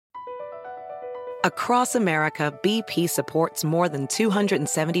Across America, BP supports more than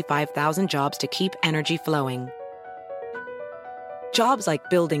 275,000 jobs to keep energy flowing. Jobs like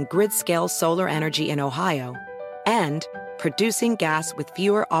building grid-scale solar energy in Ohio and producing gas with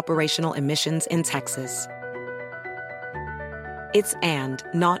fewer operational emissions in Texas. It's and,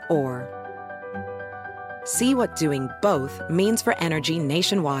 not or. See what doing both means for energy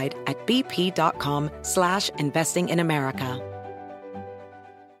nationwide at bp.com/investing in America.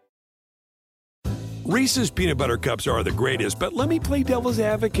 Reese's Peanut Butter Cups are the greatest, but let me play devil's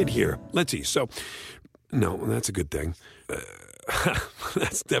advocate here. Let's see. So, no, that's a good thing.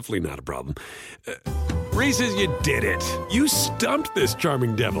 That's definitely not a problem. Reese's, you did it. You stumped this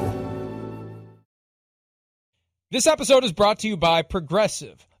charming devil. This episode is brought to you by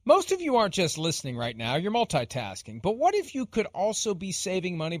Progressive. Most of you aren't just listening right now, you're multitasking. But what if you could also be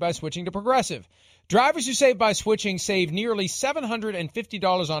saving money by switching to Progressive? Drivers who save by switching save nearly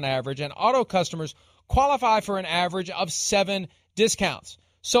 $750 on average, and auto customers qualify for an average of 7 discounts.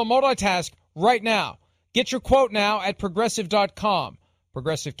 So multitask right now. Get your quote now at Progressive.com.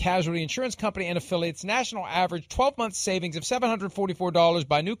 Progressive Casualty Insurance Company and affiliates, national average 12-month savings of $744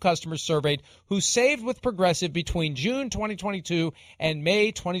 by new customers surveyed who saved with Progressive between June 2022 and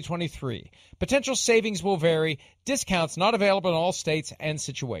May 2023. Potential savings will vary. Discounts not available in all states and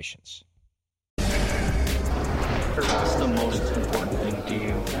situations. What's the most important thing to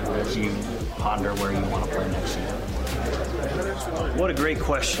you as you ponder where you want to play next year? What a great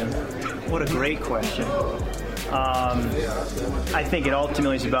question. What a great question. I think it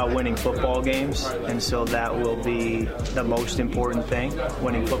ultimately is about winning football games, and so that will be the most important thing,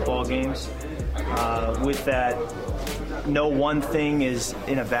 winning football games. With that, no one thing is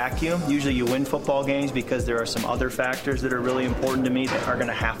in a vacuum. Usually you win football games because there are some other factors that are really important to me that are going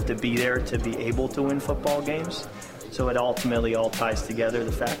to have to be there to be able to win football games. So it ultimately all ties together.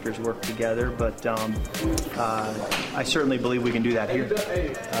 The factors work together, but I certainly believe we can do that here.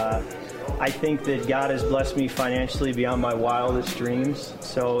 I think that God has blessed me financially beyond my wildest dreams.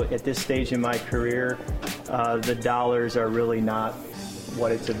 So at this stage in my career, the dollars are really not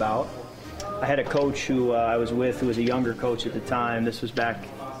what it's about. I had a coach who I was with who was a younger coach at the time. This was back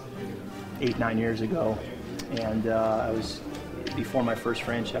 8-9 years ago, and I was before my first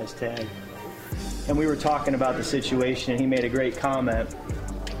franchise tag. And we were talking about the situation, and he made a great comment.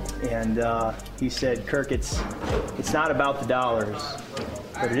 And he said, Kirk, it's not about the dollars,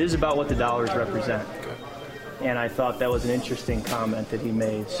 but it is about what the dollars represent. And I thought that was an interesting comment that he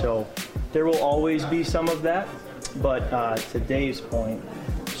made. So there will always be some of that, but to Dave's point,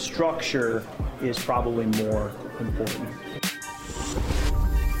 structure is probably more important.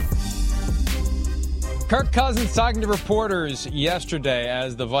 Kirk Cousins talking to reporters yesterday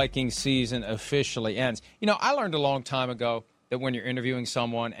as the Vikings season officially ends. You know, I learned a long time ago that when you're interviewing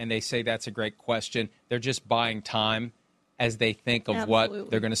someone and they say that's a great question, they're just buying time as they think of what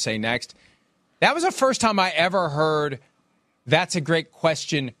they're going to say next. That was the first time I ever heard that's a great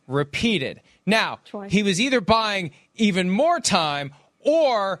question repeated. Now, he was either buying even more time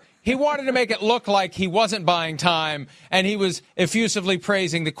or he wanted to make it look like he wasn't buying time and he was effusively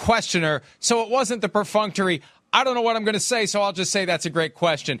praising the questioner. So it wasn't the perfunctory, I don't know what I'm going to say, so I'll just say that's a great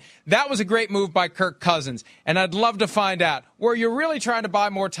question. That was a great move by Kirk Cousins. And I'd love to find out, were you really trying to buy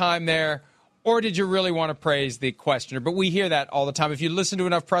more time there, or did you really want to praise the questioner? But we hear that all the time. If you listen to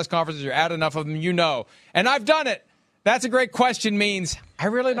enough press conferences or add enough of them, you know. And I've done it. That's a great question means I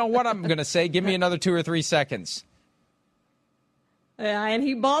really know what I'm going to say. Give me another 2 or 3 seconds. Yeah, and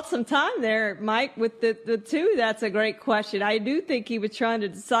he bought some time there, Mike, with the two. That's a great question. I do think he was trying to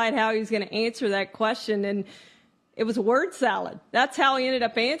decide how he was going to answer that question, and it was a word salad. That's how he ended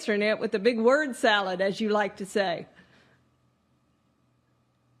up answering it, with a big word salad, as you like to say.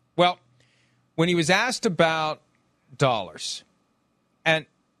 Well, when he was asked about dollars, and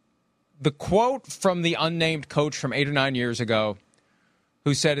the quote from the unnamed coach from 8 or 9 years ago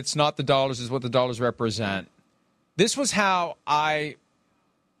who said it's not the dollars, it's what the dollars represent, this was how I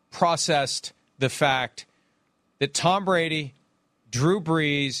processed the fact that Tom Brady, Drew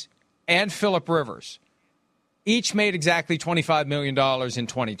Brees, and Phillip Rivers each made exactly $25 million in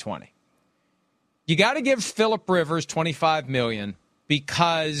 2020. You got to give Phillip Rivers $25 million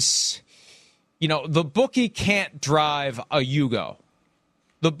because, you know, the bookie can't drive a Yugo.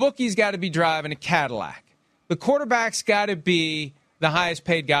 The bookie's got to be driving a Cadillac. The quarterback's got to be the highest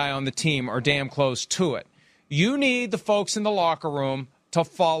paid guy on the team or damn close to it. You need the folks in the locker room to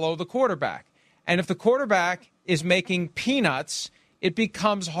follow the quarterback. And if the quarterback is making peanuts, it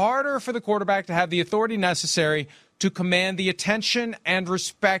becomes harder for the quarterback to have the authority necessary to command the attention and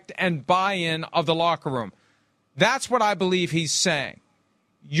respect and buy-in of the locker room. That's what I believe he's saying.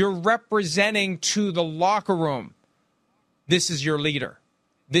 you're representing to the locker room, this is your leader.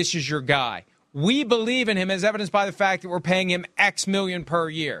 This is your guy. We believe in him, as evidenced by the fact that we're paying him X million per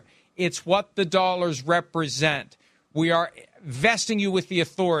year. It's what the dollars represent. We are vesting you with the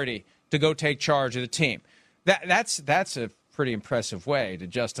authority to go take charge of the team. That's a pretty impressive way to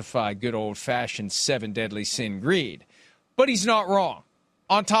justify good old-fashioned 7 deadly sin greed. But he's not wrong.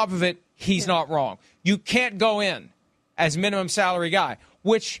 On top of it, he's not wrong. You can't go in as minimum salary guy,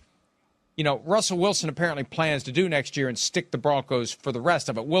 which, Russell Wilson apparently plans to do next year and stick the Broncos for the rest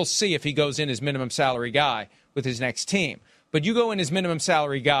of it. We'll see if he goes in as minimum salary guy with his next team. But you go in as minimum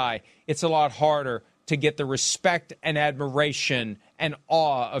salary guy, it's a lot harder to get the respect and admiration and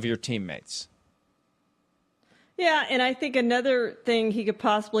awe of your teammates. Yeah, and I think another thing he could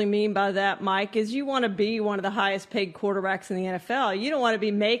possibly mean by that, Mike, is you want to be one of the highest paid quarterbacks in the NFL. You don't want to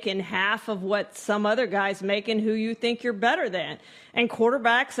be making half of what some other guy's making who you think you're better than. And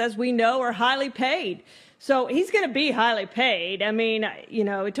quarterbacks, as we know, are highly paid. So he's going to be highly paid. I mean, he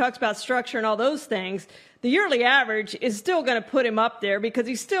talks about structure and all those things. The yearly average is still going to put him up there because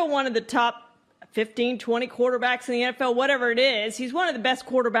he's still one of the top 15, 20 quarterbacks in the NFL, whatever it is. He's one of the best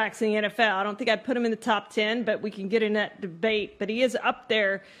quarterbacks in the NFL. I don't think I'd put him in the top 10, but we can get in that debate. But he is up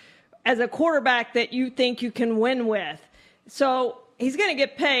there as a quarterback that you think you can win with. So he's going to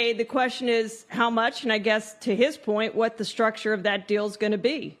get paid. The question is how much, and I guess to his point, what the structure of that deal is going to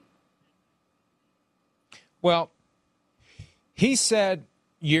be. Well, he said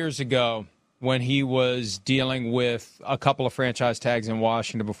years ago, when he was dealing with a couple of franchise tags in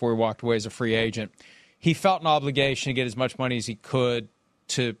Washington before he walked away as a free agent, he felt an obligation to get as much money as he could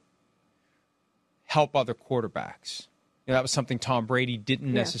to help other quarterbacks. That was something Tom Brady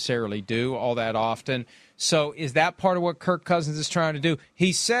didn't necessarily do all that often. So is that part of what Kirk Cousins is trying to do?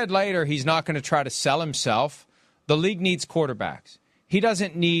 He said later he's not going to try to sell himself. The league needs quarterbacks. He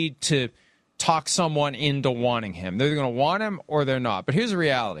doesn't need to talk someone into wanting him. They're going to want him or they're not. But here's the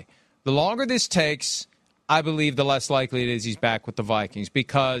reality. The longer this takes, I believe the less likely it is he's back with the Vikings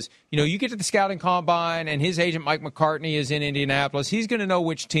because, you get to the scouting combine and his agent Mike McCartney is in Indianapolis. He's going to know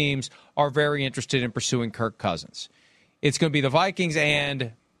which teams are very interested in pursuing Kirk Cousins. It's going to be the Vikings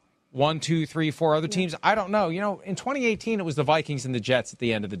and 1, 2, 3, 4 other teams. I don't know. In 2018, it was the Vikings and the Jets at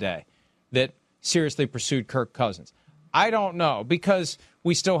the end of the day that seriously pursued Kirk Cousins. I don't know because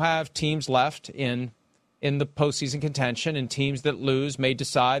we still have teams left in the postseason contention, and teams that lose may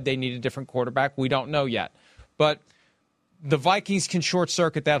decide they need a different quarterback. We don't know yet. But the Vikings can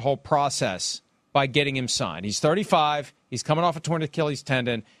short-circuit that whole process by getting him signed. He's 35. He's coming off a torn Achilles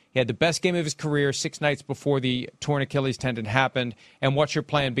tendon. He had the best game of his career 6 nights before the torn Achilles tendon happened. And what's your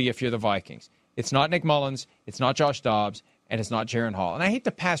plan B if you're the Vikings? It's not Nick Mullins. It's not Josh Dobbs. And it's not Jaren Hall. And I hate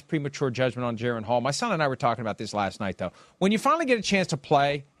to pass premature judgment on Jaren Hall. My son and I were talking about this last night, though. When you finally get a chance to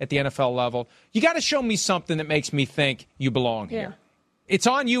play at the NFL level, you got to show me something that makes me think you belong here. It's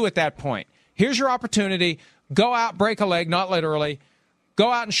on you at that point. Here's your opportunity. Go out, break a leg, not literally. Go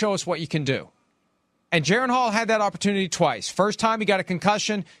out and show us what you can do. And Jaren Hall had that opportunity twice. First time he got a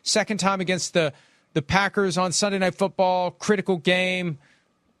concussion. Second time against the Packers on Sunday Night Football. Critical game.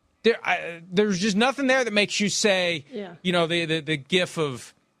 There's just nothing there that makes you say, the gif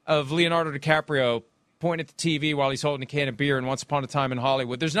of Leonardo DiCaprio pointing at the TV while he's holding a can of beer in Once Upon a Time in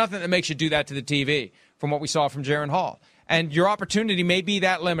Hollywood. There's nothing that makes you do that to the TV from what we saw from Jaren Hall. And your opportunity may be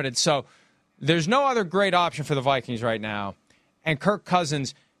that limited. So there's no other great option for the Vikings right now. And Kirk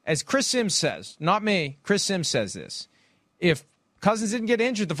Cousins, as Chris Sims says, not me, Chris Sims says this, if Cousins didn't get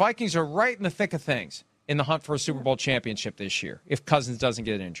injured, the Vikings are right in the thick of things in the hunt for a Super Bowl championship this year if Cousins doesn't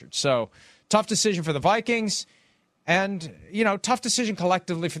get injured. So tough decision for the Vikings and, tough decision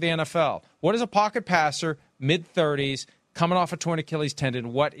collectively for the NFL. What is a pocket passer, mid-30s, coming off a torn Achilles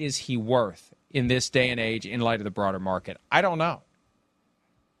tendon, what is he worth in this day and age in light of the broader market? I don't know.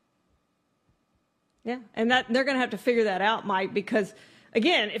 Yeah, and they're going to have to figure that out, Mike, because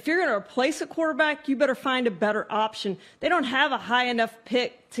again, if you're going to replace a quarterback, you better find a better option. They don't have a high enough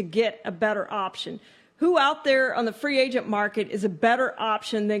pick to get a better option. Who out there on the free agent market is a better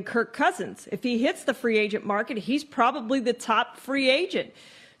option than Kirk Cousins? If he hits the free agent market, he's probably the top free agent.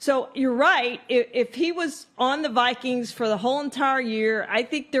 So you're right. If he was on the Vikings for the whole entire year, I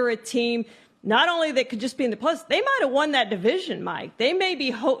think they're a team not only that could just be in the plus, they might have won that division, Mike. They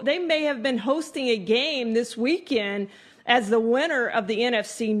may have been hosting a game this weekend as the winner of the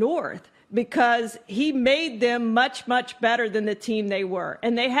NFC North, because he made them much, much better than the team they were.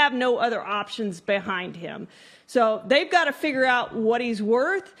 And they have no other options behind him. So they've got to figure out what he's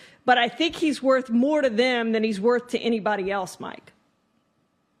worth, but I think he's worth more to them than he's worth to anybody else, Mike.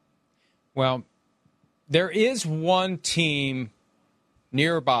 Well, there is one team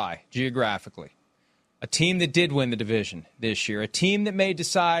nearby geographically, a team that did win the division this year, a team that may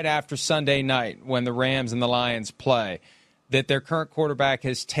decide after Sunday night when the Rams and the Lions play that their current quarterback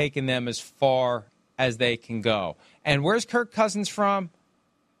has taken them as far as they can go. And where's Kirk Cousins from?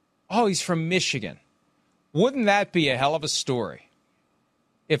 Oh, he's from Michigan. Wouldn't that be a hell of a story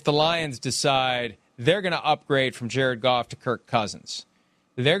if the Lions decide they're going to upgrade from Jared Goff to Kirk Cousins?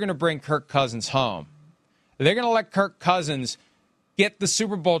 They're going to bring Kirk Cousins home. They're going to let Kirk Cousins get the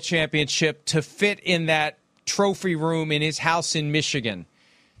Super Bowl championship to fit in that trophy room in his house in Michigan.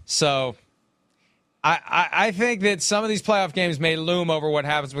 So I think that some of these playoff games may loom over what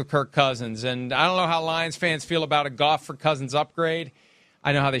happens with Kirk Cousins. And I don't know how Lions fans feel about a Goff for Cousins upgrade.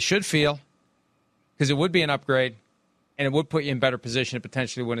 I know how they should feel, because it would be an upgrade, and it would put you in better position to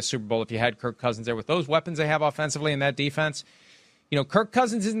potentially win a Super Bowl if you had Kirk Cousins there with those weapons they have offensively in that defense. You know, Kirk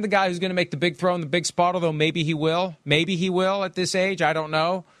Cousins isn't the guy who's going to make the big throw in the big spot, although maybe he will. Maybe he will at this age. I don't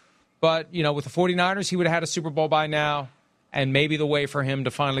know. But, you know, with the 49ers, he would have had a Super Bowl by now, and maybe the way for him to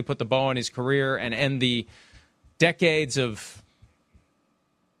finally put the bow on his career and end the decades of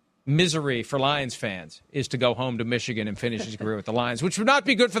misery for Lions fans is to go home to Michigan and finish his career with the Lions, which would not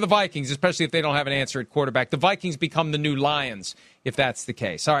be good for the Vikings, especially if they don't have an answer at quarterback. The Vikings become the new Lions if that's the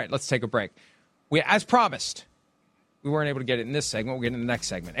case. All right, let's take a break. As promised, we weren't able to get it in this segment. We'll get it in the next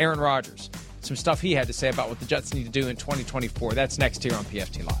segment. Aaron Rodgers, some stuff he had to say about what the Jets need to do in 2024. That's next here on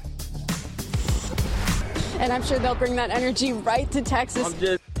PFT Live. And I'm sure they'll bring that energy right to Texas. I'm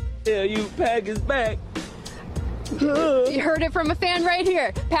just tell you, Pack is back. You heard it from a fan right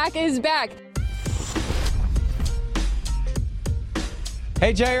here. Pack is back.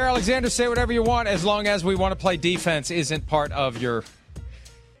 Hey, Jair Alexander, say whatever you want as long as we want to play defense isn't part of your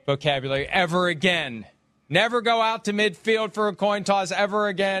vocabulary ever again. Never go out to midfield for a coin toss ever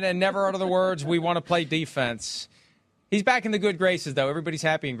again, and never utter the words, we want to play defense. He's back in the good graces, though. Everybody's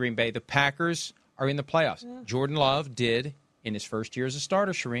happy in Green Bay. The Packers are in the playoffs. Yeah. Jordan Love did in his first year as a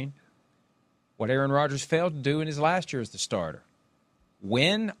starter, Shireen, what Aaron Rodgers failed to do in his last year as the starter.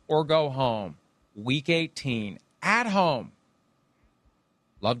 Win or go home. Week 18, at home.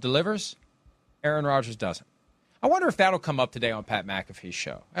 Love delivers. Aaron Rodgers doesn't. I wonder if that'll come up today on Pat McAfee's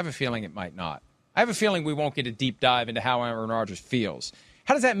show. I have a feeling it might not. I have a feeling we won't get a deep dive into how Aaron Rodgers feels.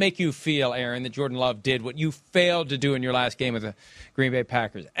 How does that make you feel, Aaron, that Jordan Love did what you failed to do in your last game with the Green Bay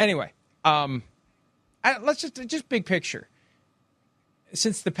Packers? Anyway, let's just big picture.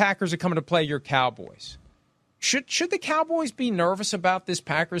 Since the Packers are coming to play your Cowboys, should the Cowboys be nervous about this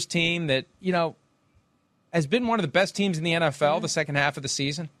Packers team that, you know, has been one of the best teams in the NFL the second half of the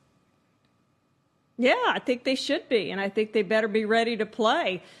season? Yeah, I think they should be, and I think they better be ready to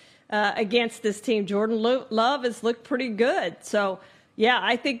play against this team. Jordan Love has looked pretty good. So, yeah,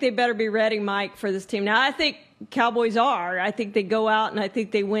 I think they better be ready, Mike, for this team. Now, I think Cowboys are. I think they go out and I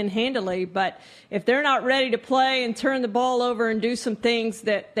think they win handily. But if they're not ready to play and turn the ball over and do some things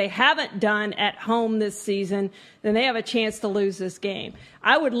that they haven't done at home this season, then they have a chance to lose this game.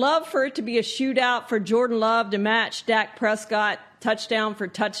 I would love for it to be a shootout for Jordan Love to match Dak Prescott touchdown for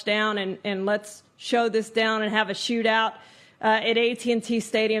touchdown, and let's show this down and have a shootout at AT&T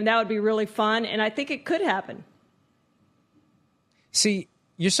Stadium. That would be really fun, and I think it could happen. See,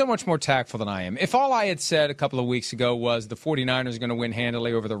 you're so much more tactful than I am. If all I had said a couple of weeks ago was the 49ers are going to win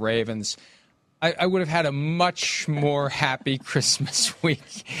handily over the Ravens, I would have had a much more happy Christmas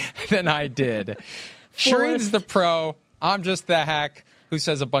week than I did. Shireen's the pro. I'm just the hack who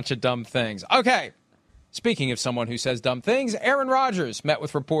says a bunch of dumb things. Okay. Speaking of someone who says dumb things, Aaron Rodgers met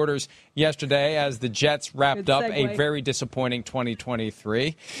with reporters yesterday as the Jets wrapped up a very disappointing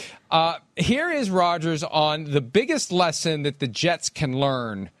 2023. Here is Rodgers on the biggest lesson that the Jets can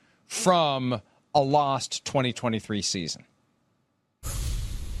learn from a lost 2023 season.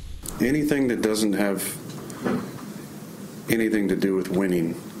 Anything that doesn't have anything to do with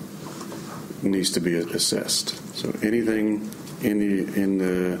winning needs to be assessed. So anything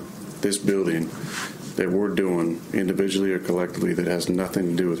in this building that we're doing individually or collectively that has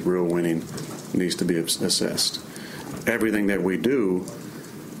nothing to do with real winning needs to be assessed. Everything that we do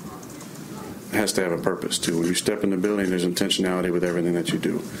has to have a purpose too. When you step in the building, there's intentionality with everything that you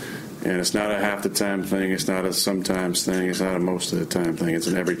do. And it's not a half the time thing, it's not a sometimes thing, it's not a most of the time thing, it's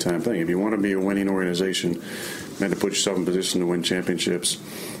an every time thing. If you want to be a winning organization, you have to put yourself in position to win championships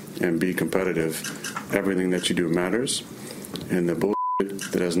and be competitive. Everything that you do matters. And the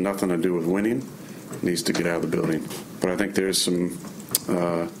bullshit that has nothing to do with winning needs to get out of the building. But I think there's some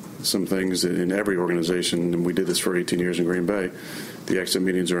things that in every organization, and we did this for 18 years in Green Bay, the exit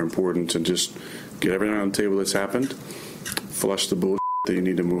meetings are important to just get everything on the table that's happened, flush the bullshit that you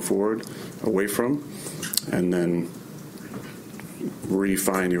need to move forward away from, and then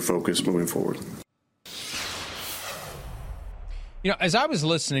refine your focus moving forward. As I was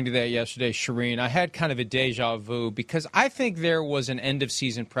listening to that yesterday, Shireen, I had kind of a deja vu because I think there was an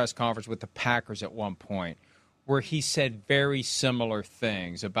end-of-season press conference with the Packers at one point where he said very similar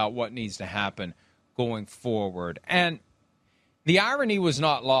things about what needs to happen going forward. And the irony was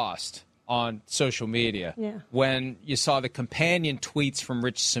not lost on social media when you saw the companion tweets from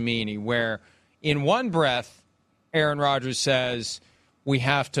Rich Cimini where in one breath, Aaron Rodgers says we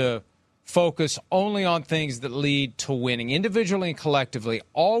have to focus only on things that lead to winning. Individually and collectively,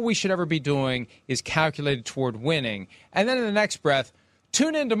 all we should ever be doing is calculated toward winning. And then in the next breath,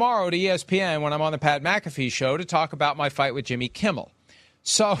 tune in tomorrow to ESPN when I'm on the Pat McAfee show to talk about my fight with Jimmy Kimmel.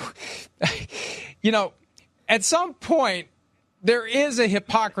 So, at some point, there is a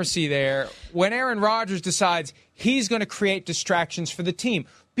hypocrisy there when Aaron Rodgers decides he's going to create distractions for the team,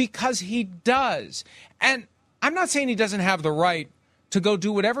 because he does. And I'm not saying he doesn't have the right to go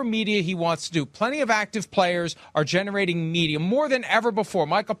do whatever media he wants to do. Plenty of active players are generating media more than ever before.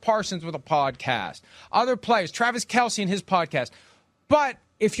 Micah Parsons with a podcast. Other players, Travis Kelce and his podcast. But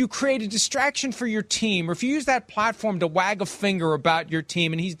if you create a distraction for your team, or if you use that platform to wag a finger about your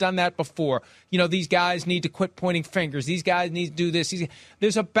team, and he's done that before, these guys need to quit pointing fingers. These guys need to do this.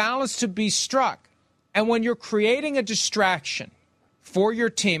 There's a balance to be struck. And when you're creating a distraction for your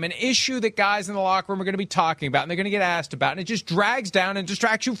team, an issue that guys in the locker room are going to be talking about and they're going to get asked about, and it just drags down and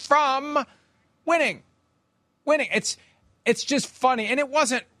distracts you from winning. It's just funny. And it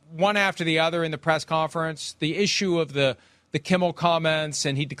wasn't one after the other in the press conference. The issue of the Kimmel comments,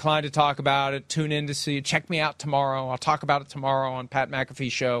 and he declined to talk about it. Tune in to see it. Check me out tomorrow. I'll talk about it tomorrow on Pat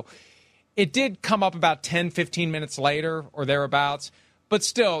McAfee show. It did come up about 10, 15 minutes later or thereabouts. But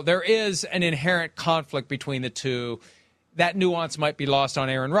still, there is an inherent conflict between the two. That nuance might be lost on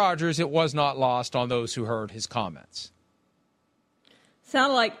Aaron Rodgers. It was not lost on those who heard his comments.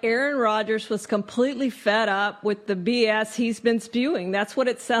 Sounded like Aaron Rodgers was completely fed up with the BS he's been spewing. That's what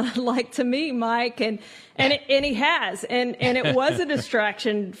it sounded like to me, Mike. And he has. And it was a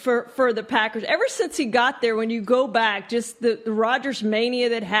distraction for the Packers. Ever since he got there, when you go back, just the Rodgers mania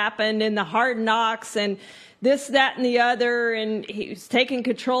that happened and the hard knocks and this, that, and the other, and he was taking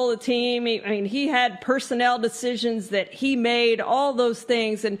control of the team. He had personnel decisions that he made, all those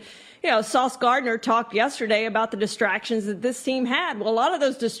things. And, Sauce Gardner talked yesterday about the distractions that this team had. Well, a lot of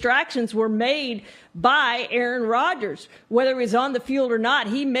those distractions were made by Aaron Rodgers. Whether he was on the field or not,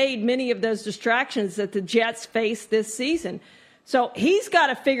 he made many of those distractions that the Jets faced this season. So he's got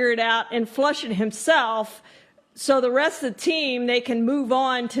to figure it out and flush it himself, so the rest of the team, they can move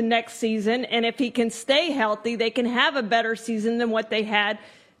on to next season. And if he can stay healthy, they can have a better season than what they had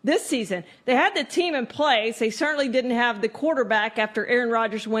this season. They had the team in place. They certainly didn't have the quarterback after Aaron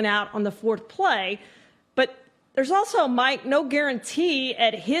Rodgers went out on the fourth play. But there's also, Mike, no guarantee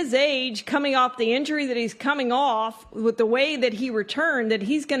at his age, coming off the injury that he's coming off, with the way that he returned, that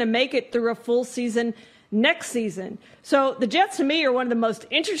he's going to make it through a full season next season. So the Jets, to me, are one of the most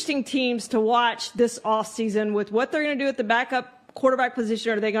interesting teams to watch this offseason with what they're going to do at the backup quarterback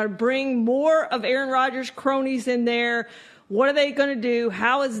position. Are they going to bring more of Aaron Rodgers' cronies in there? What are they going to do?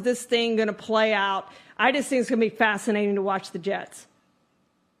 How is this thing going to play out? I just think it's going to be fascinating to watch the Jets.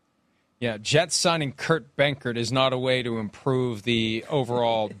 Yeah, Jets signing Kurt Benkert is not a way to improve the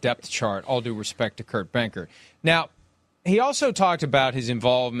overall depth chart, all due respect to Kurt Benkert. Now, he also talked about his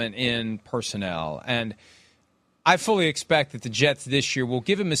involvement in personnel, and I fully expect that the Jets this year will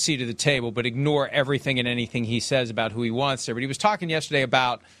give him a seat at the table but ignore everything and anything he says about who he wants there. But he was talking yesterday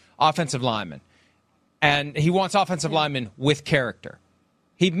about offensive linemen, and he wants offensive linemen with character.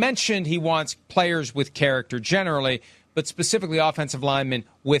 He mentioned he wants players with character generally, but specifically offensive linemen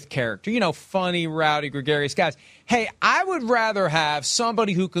with character. Funny, rowdy, gregarious guys. Hey, I would rather have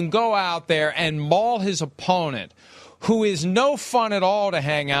somebody who can go out there and maul his opponent, who is no fun at all to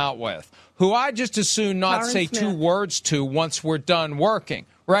hang out with, who I just as soon not say two words to once we're done working,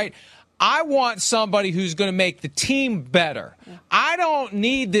 right? I want somebody who's going to make the team better. I don't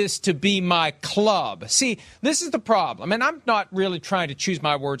need this to be my club. See, this is the problem. And I'm not really trying to choose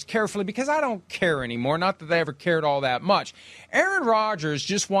my words carefully because I don't care anymore. Not that I ever cared all that much. Aaron Rodgers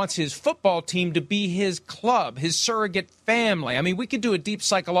just wants his football team to be his club, his surrogate family. We could do a deep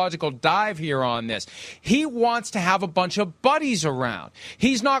psychological dive here on this. He wants to have a bunch of buddies around.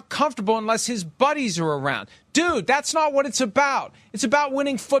 He's not comfortable unless his buddies are around. Dude, that's not what it's about. It's about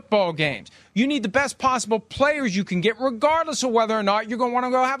winning football games. You need the best possible players you can get, regardless of whether or not you're going to want to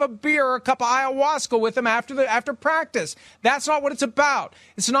go have a beer or a cup of ayahuasca with them after practice. That's not what it's about.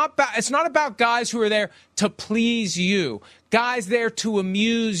 It's not about guys who are there to please you, guys there to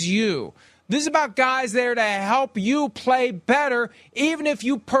amuse you. This is about guys there to help you play better, even if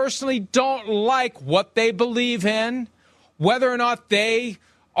you personally don't like what they believe in, whether or not they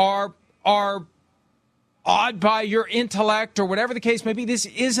are awed by your intellect or whatever the case may be. This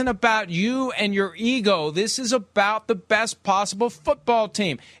isn't about you and your ego. This is about the best possible football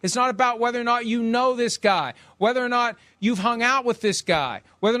team. It's not about whether or not you know this guy, whether or not you've hung out with this guy,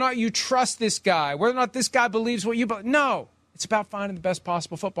 whether or not you trust this guy, whether or not this guy believes what you believe. No, it's about finding the best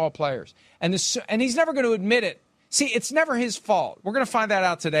possible football players. And he's never going to admit it. See, it's never his fault. We're going to find that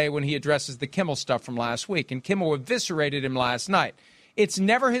out today when he addresses the Kimmel stuff from last week. And Kimmel eviscerated him last night. It's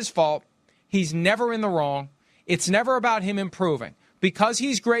never his fault. He's never in the wrong. It's never about him improving. Because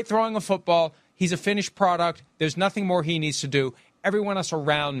he's great throwing a football, he's a finished product. There's nothing more he needs to do. Everyone else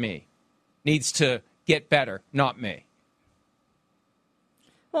around me needs to get better, not me.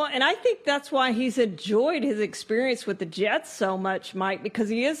 Well, and I think that's why he's enjoyed his experience with the Jets so much, Mike, because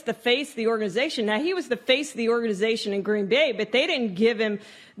he is the face of the organization. Now, he was the face of the organization in Green Bay, but they didn't give him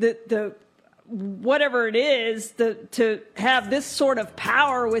the whatever it is to have this sort of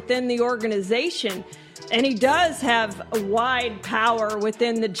power within the organization. And he does have a wide power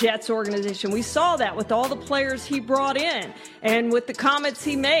within the Jets organization. We saw that with all the players he brought in and with the comments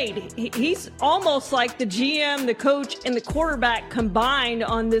he made. He's almost like the GM, the coach, and the quarterback combined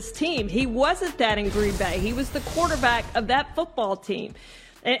on this team. He wasn't that in Green Bay. He was the quarterback of that football team.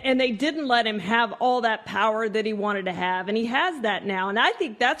 And they didn't let him have all that power that he wanted to have. And he has that now. And I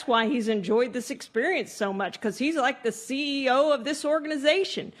think that's why he's enjoyed this experience so much, because he's like the CEO of this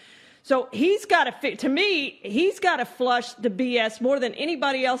organization. So he's got to flush the BS more than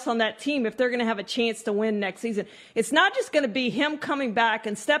anybody else on that team if they're going to have a chance to win next season. It's not just going to be him coming back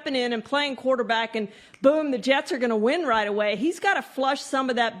and stepping in and playing quarterback and boom, the Jets are going to win right away. He's got to flush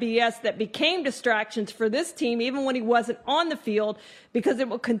some of that BS that became distractions for this team even when he wasn't on the field, because it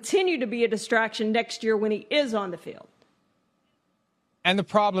will continue to be a distraction next year when he is on the field. And the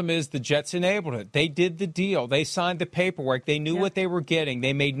problem is the Jets enabled it. They did the deal. They signed the paperwork. They knew what they were getting.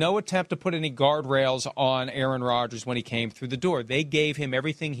 They made no attempt to put any guardrails on Aaron Rodgers when he came through the door. They gave him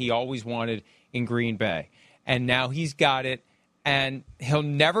everything he always wanted in Green Bay. And now he's got it, and he'll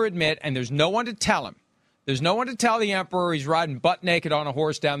never admit, and there's no one to tell him. There's no one to tell the emperor he's riding butt naked on a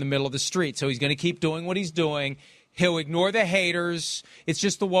horse down the middle of the street. So he's going to keep doing what he's doing. He'll ignore the haters. It's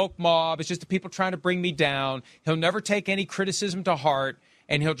just the woke mob. It's just the people trying to bring me down. He'll never take any criticism to heart,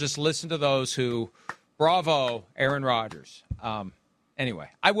 and he'll just listen to those who, bravo, Aaron Rodgers. Anyway,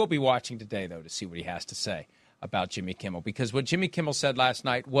 I will be watching today, though, to see what he has to say about Jimmy Kimmel, because what Jimmy Kimmel said last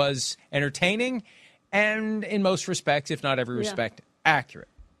night was entertaining and, in most respects, if not every respect, accurate.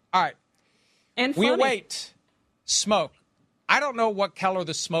 All right. And funny. We await smoke. I don't know what color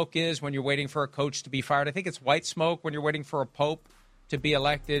the smoke is when you're waiting for a coach to be fired. I think it's white smoke when you're waiting for a pope to be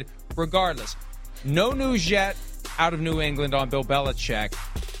elected. Regardless, no news yet out of New England on Bill Belichick,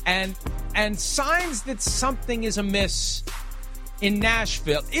 and signs that something is amiss in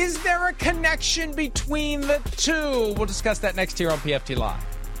Nashville. Is there a connection between the two? We'll discuss that next here on PFT Live.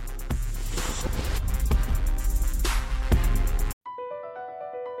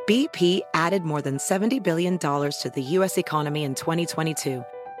 BP added more than $70 billion to the U.S. economy in 2022.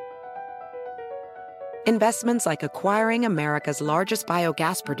 Investments like acquiring America's largest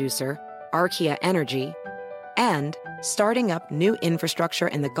biogas producer, Archaea Energy, and starting up new infrastructure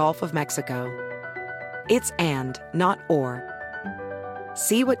in the Gulf of Mexico. It's and, not or.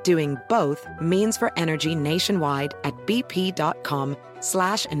 See what doing both means for energy nationwide at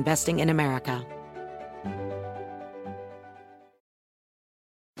bp.com/investing in America.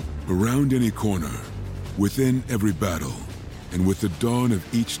 Around any corner, within every battle, and with the dawn of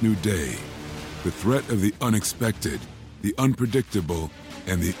each new day, the threat of the unexpected, the unpredictable,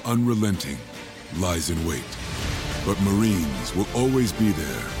 and the unrelenting lies in wait. But Marines will always be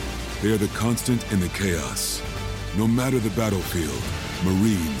there. They are the constant in the chaos. No matter the battlefield,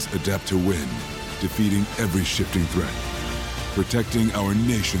 Marines adapt to win, defeating every shifting threat, protecting our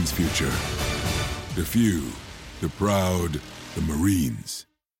nation's future. The few, the proud, the Marines.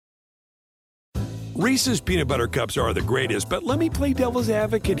 Reese's peanut butter cups are the greatest, but let me play devil's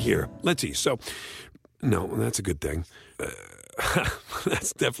advocate here. Let's see. So, no, that's a good thing.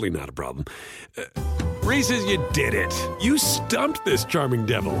 That's definitely not a problem. Reese's, you did it. You stumped this charming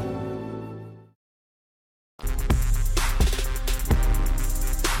devil.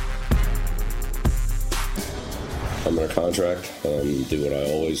 I'm in a contract, do what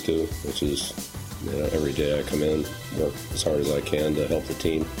I always do, which is every day I come in, work as hard as I can to help the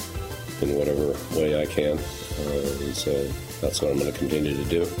team in whatever way I can. And so that's what I'm going to continue to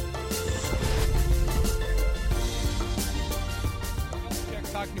do.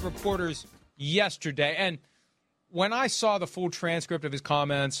 Talking to reporters yesterday. And when I saw the full transcript of his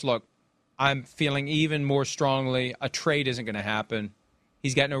comments, look, I'm feeling even more strongly a trade isn't going to happen.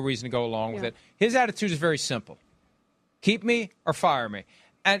 He's got no reason to go along with it. His attitude is very simple. Keep me or fire me.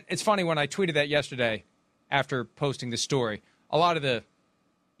 And it's funny, when I tweeted that yesterday after posting the story, a lot of the,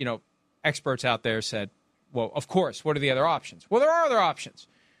 experts out there said, well, of course, what are the other options? Well, there are other options.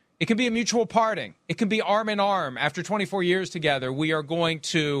 It can be a mutual parting. It can be arm in arm. After 24 years together, we are going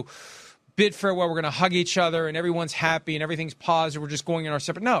to bid farewell. We're going to hug each other and everyone's happy and everything's positive. We're just going in our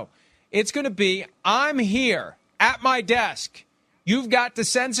separate. No, it's going to be, I'm here at my desk. You've got to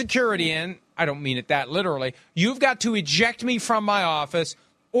send security in. I don't mean it that literally. You've got to eject me from my office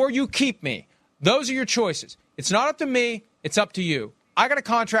or you keep me. Those are your choices. It's not up to me. It's up to you. I got a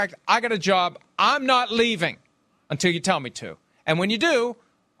contract. I got a job. I'm not leaving until you tell me to. And when you do,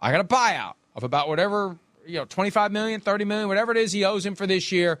 I got a buyout of about whatever, $25 million, $30 million, whatever it is he owes him for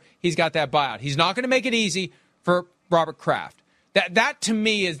this year. He's got that buyout. He's not going to make it easy for Robert Kraft. That to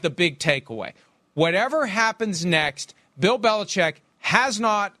me is the big takeaway. Whatever happens next, Bill Belichick has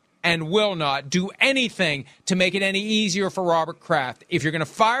not and will not do anything to make it any easier for Robert Kraft. If you're going to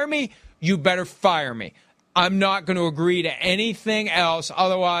fire me, you better fire me. I'm not going to agree to anything else.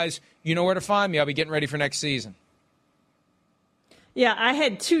 Otherwise, you know where to find me. I'll be getting ready for next season. Yeah, I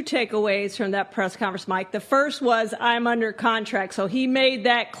had two takeaways from that press conference, Mike. The first was, I'm under contract. So he made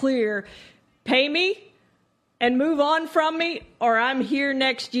that clear. Pay me and move on from me, or I'm here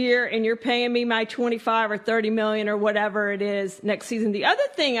next year and you're paying me my 25 or 30 million or whatever it is next season. The other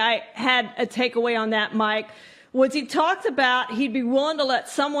thing I had a takeaway on that, Mike, was he talked about he'd be willing to let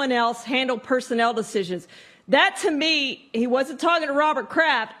someone else handle personnel decisions. That, to me, he wasn't talking to Robert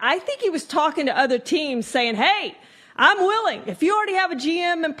Kraft. I think he was talking to other teams saying, hey, I'm willing. If you already have a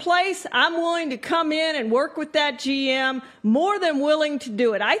GM in place, I'm willing to come in and work with that GM, more than willing to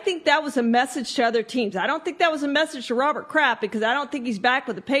do it. I think that was a message to other teams. I don't think that was a message to Robert Kraft because I don't think he's back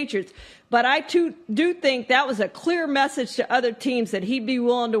with the Patriots. But I too do think that was a clear message to other teams that he'd be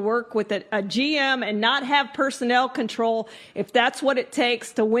willing to work with a GM and not have personnel control if that's what it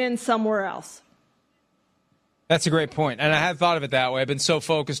takes to win somewhere else. That's a great point. And I hadn't thought of it that way. I've been so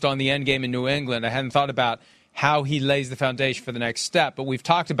focused on the end game in New England, I hadn't thought about how he lays the foundation for the next step. But we've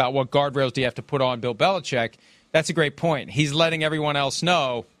talked about what guardrails do you have to put on Bill Belichick. That's a great point. He's letting everyone else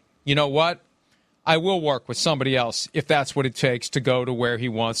know, you know what? I will work with somebody else if that's what it takes to go to where he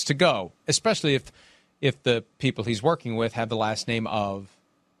wants to go, especially if the people he's working with have the last name of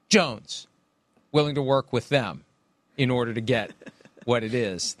Jones, willing to work with them in order to get what it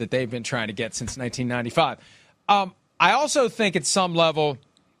is that they've been trying to get since 1995. I also think at some level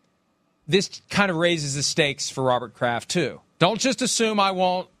this kind of raises the stakes for Robert Kraft, too. Don't just assume I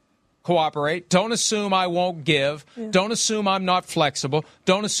won't cooperate. Don't assume I won't give. Yeah. Don't assume I'm not flexible.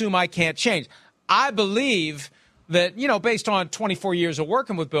 Don't assume I can't change. I believe that, based on 24 years of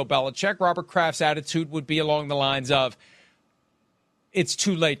working with Bill Belichick, Robert Kraft's attitude would be along the lines of, it's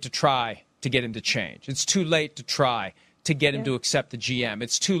too late to try to get him to change. It's too late to try to get him to accept the GM.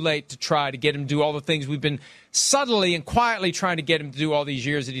 It's too late to try to get him to do all the things we've been subtly and quietly trying to get him to do all these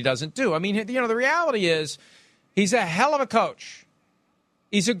years that he doesn't do. I mean, the reality is he's a hell of a coach.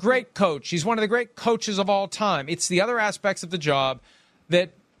 He's a great coach. He's one of the great coaches of all time. It's the other aspects of the job that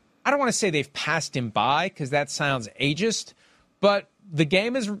I don't want to say they've passed him by because that sounds ageist, but the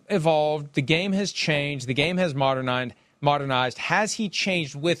game has evolved. The game has changed. The game has modernized. Has he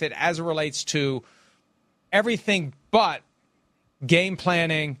changed with it as it relates to everything but game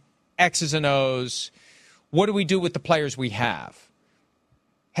planning, X's and O's? What do we do with the players we have?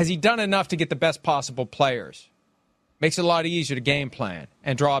 Has he done enough to get the best possible players? Makes it a lot easier to game plan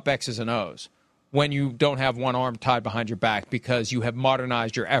and draw up X's and O's when you don't have one arm tied behind your back because you have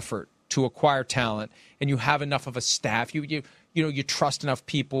modernized your effort to acquire talent and you have enough of a staff. You trust enough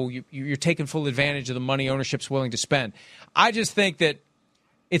people. You're taking full advantage of the money ownership's willing to spend. I just think that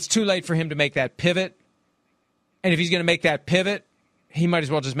it's too late for him to make that pivot. And if he's going to make that pivot, he might as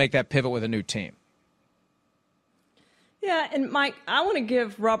well just make that pivot with a new team. Yeah, and Mike, I want to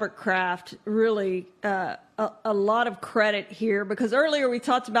give Robert Kraft really a lot of credit here because earlier we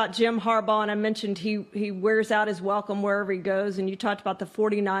talked about Jim Harbaugh, and I mentioned he wears out his welcome wherever he goes, and you talked about the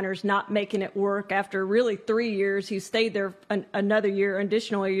 49ers not making it work after really 3 years. He stayed there another year,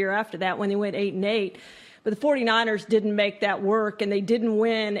 additional year after that when they went 8-8. But the 49ers didn't make that work, and they didn't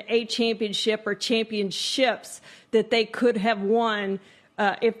win a championship or championships that they could have won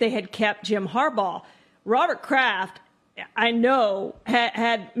if they had kept Jim Harbaugh. Robert Kraft, I know,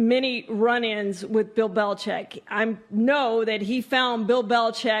 had many run-ins with Bill Belichick. I know that he found Bill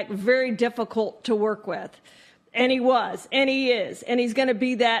Belichick very difficult to work with. And he was, and he is, and he's going to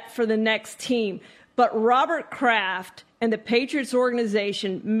be that for the next team. But Robert Kraft and the Patriots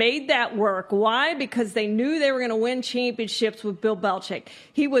organization made that work. Why? Because they knew they were going to win championships with Bill Belichick.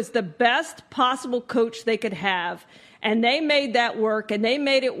 He was the best possible coach they could have, and they made that work, and they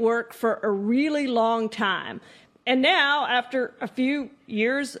made it work for a really long time. And now, after a few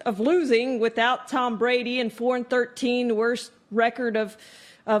years of losing without Tom Brady and 4-13, the worst record of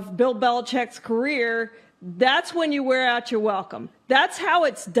Bill Belichick's career, that's when you wear out your welcome. That's how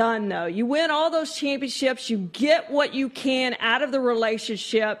it's done, though. You win all those championships, you get what you can out of the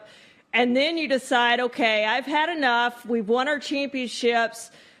relationship, and then you decide, okay, I've had enough. We've won our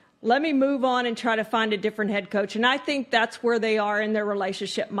championships. Let me move on and try to find a different head coach. And I think that's where they are in their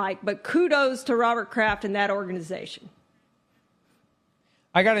relationship, Mike. But kudos to Robert Kraft and that organization.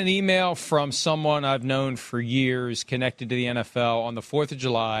 I got an email from someone I've known for years connected to the NFL on the 4th of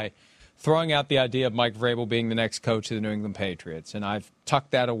July, throwing out the idea of Mike Vrabel being the next coach of the New England Patriots. And I've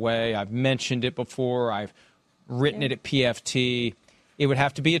tucked that away. I've mentioned it before. I've written it at PFT. It would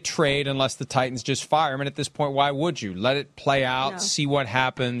have to be a trade unless the Titans just fire him. And at this point, why would you? Let it play out, see what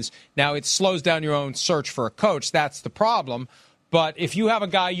happens. Now, it slows down your own search for a coach. That's the problem. But if you have a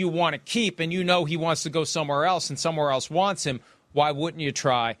guy you want to keep and you know he wants to go somewhere else and somewhere else wants him, why wouldn't you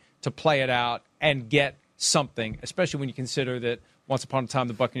try to play it out and get something, especially when you consider that once upon a time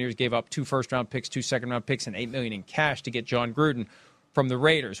the Buccaneers gave up 2 first-round picks, 2 second-round picks, and $8 million in cash to get Jon Gruden from the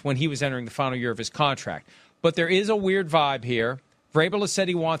Raiders when he was entering the final year of his contract. But there is a weird vibe here. Vrabel has said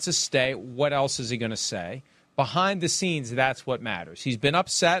he wants to stay. What else is he going to say? Behind the scenes, that's what matters. He's been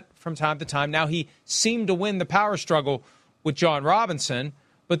upset from time to time. Now, he seemed to win the power struggle with John Robinson,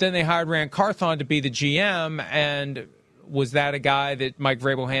 but then they hired Rand Carthon to be the GM, and was that a guy that Mike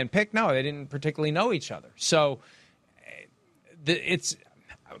Vrabel handpicked? No, they didn't particularly know each other. So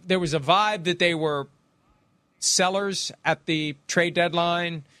there was a vibe that they were sellers at the trade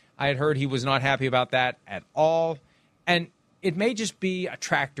deadline. I had heard he was not happy about that at all. And it may just be a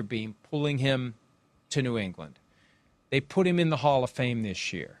tractor beam pulling him to New England. They put him in the Hall of Fame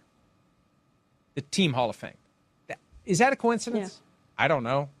this year, the Team Hall of Fame. Is that a coincidence? Yeah. I don't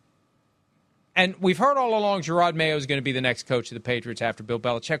know. And we've heard all along Gerard Mayo is going to be the next coach of the Patriots after Bill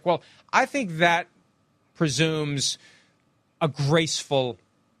Belichick. Well, I think that presumes a graceful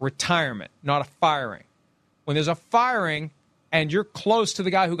retirement, not a firing. When there's a firing and you're close to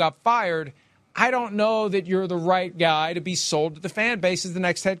the guy who got fired, I don't know that you're the right guy to be sold to the fan base as the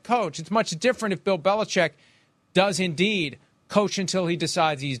next head coach. It's much different if Bill Belichick does indeed coach until he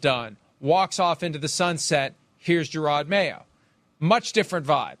decides he's done, walks off into the sunset, here's Gerard Mayo. Much different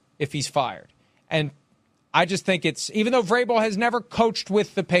vibe if he's fired. And I just think even though Vrabel has never coached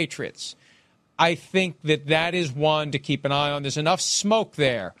with the Patriots, I think that is one to keep an eye on. There's enough smoke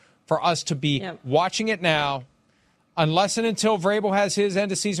there for us to be watching it now, unless and until Vrabel has his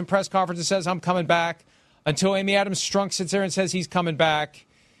end-of-season press conference and says, I'm coming back, until Amy Adams-Strunk sits there and says he's coming back.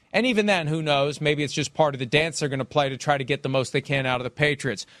 And even then, who knows? Maybe it's just part of the dance they're going to play to try to get the most they can out of the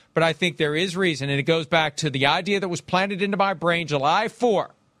Patriots. But I think there is reason, and it goes back to the idea that was planted into my brain July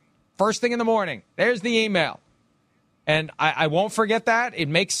 4, first thing in the morning. There's the email. And I won't forget that. It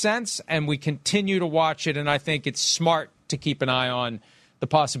makes sense, and we continue to watch it, and I think it's smart to keep an eye on the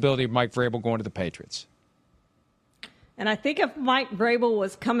possibility of Mike Vrabel going to the Patriots. And I think if Mike Vrabel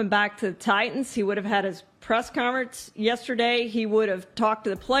was coming back to the Titans, he would have had his press conference yesterday. He would have talked to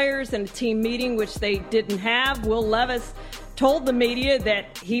the players in a team meeting, which they didn't have. Will Levis told the media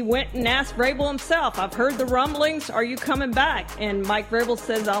that he went and asked Vrabel himself, I've heard the rumblings. Are you coming back? And Mike Vrabel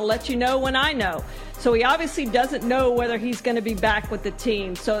says, I'll let you know when I know. So he obviously doesn't know whether he's going to be back with the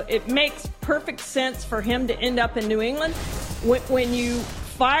team. So it makes perfect sense for him to end up in New England. When you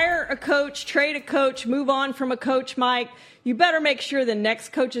fire a coach, trade a coach, move on from a coach, Mike, you better make sure the next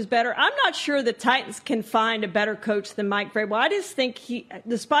coach is better. I'm not sure the Titans can find a better coach than Mike Vrabel. I just think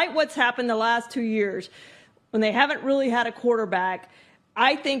despite what's happened the last 2 years, when they haven't really had a quarterback,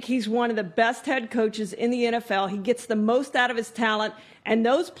 I think he's one of the best head coaches in the NFL. He gets the most out of his talent, and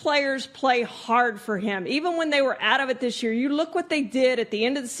those players play hard for him. Even when they were out of it this year, you look what they did at the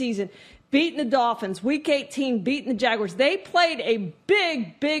end of the season, beating the Dolphins, Week 18, beating the Jaguars. They played a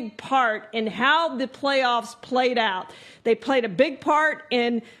big, big part in how the playoffs played out. They played a big part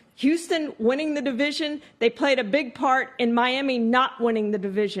in Houston winning the division. They played a big part in Miami not winning the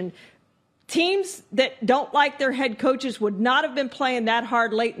division. Teams that don't like their head coaches would not have been playing that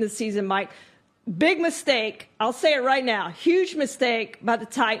hard late in the season, Mike. Big mistake. I'll say it right now. Huge mistake by the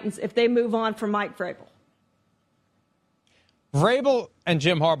Titans if they move on from Mike Vrabel. Vrabel and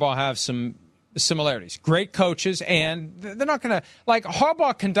Jim Harbaugh have some similarities. Great coaches, and they're not going to, like,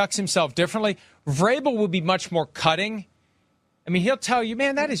 Harbaugh conducts himself differently. Vrabel will be much more cutting. I mean, he'll tell you,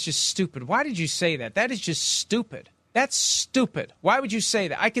 man, that is just stupid. Why did you say that? That is just stupid. That's stupid. Why would you say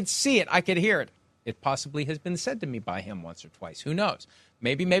that? I could see it. I could hear it. It possibly has been said to me by him once or twice. Who knows?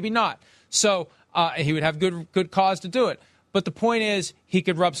 Maybe, maybe not. So he would have good cause to do it. But the point is, he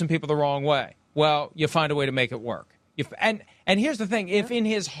could rub some people the wrong way. Well, you find a way to make it work. And here's the thing. If in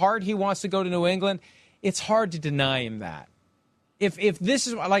his heart he wants to go to New England, it's hard to deny him that. If this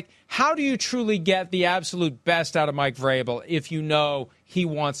is, like, how do you truly get the absolute best out of Mike Vrabel if you know he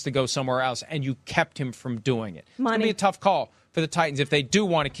wants to go somewhere else and you kept him from doing it? It's going to be a tough call for the Titans if they do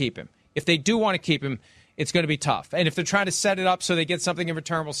want to keep him. If they do want to keep him, it's going to be tough. And if they're trying to set it up so they get something in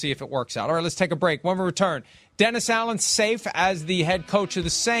return, we'll see if it works out. All right, let's take a break. When we return, Dennis Allen safe as the head coach of the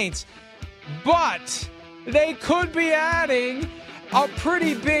Saints, but they could be adding a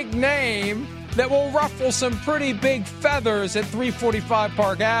pretty big name that will ruffle some pretty big feathers at 345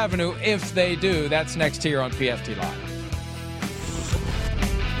 Park Avenue if they do. That's next here on PFT Live.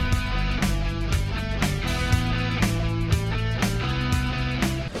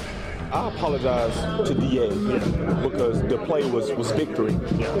 I apologize to DA because the play was victory,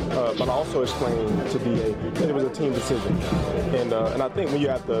 but I also explained to DA that it was a team decision. And I think when you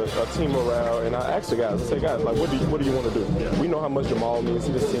have a team morale, and I asked the guys, I said, guys, like, what do you want to do? We know how much Jamal means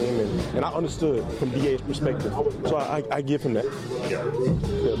to this team, and I understood from DA's perspective. So I give him that.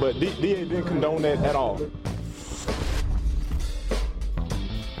 Yeah, but DA didn't condone that at all.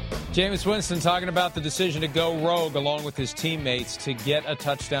 Jameis Winston talking about the decision to go rogue along with his teammates to get a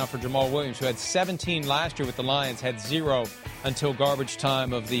touchdown for Jamal Williams, who had 17 last year with the Lions, had 0 until garbage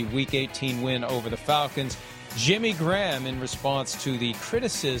time of the Week 18 win over the Falcons. Jimmy Graham, in response to the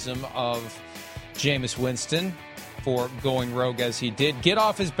criticism of Jameis Winston for going rogue as he did, get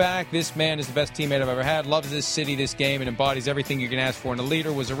off his back. This man is the best teammate I've ever had, loves this city, this game, and embodies everything you can ask for in a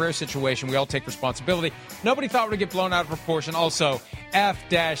leader. Was a rare situation. We all take responsibility. Nobody thought we'd get blown out of proportion. Also,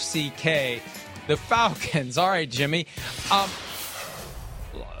 F-CK, the Falcons. All right, Jimmy.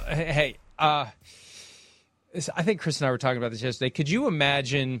 Hey, I think Chris and I were talking about this yesterday. Could you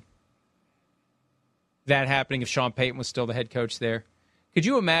imagine that happening if Sean Payton was still the head coach there? Could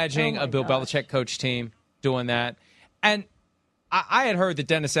you imagine a Bill Belichick coach team doing that? And I had heard that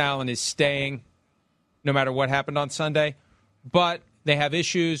Dennis Allen is staying no matter what happened on Sunday, but they have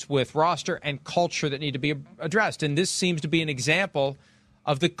issues with roster and culture that need to be addressed. And this seems to be an example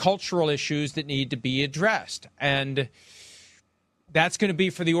of the cultural issues that need to be addressed. And that's going to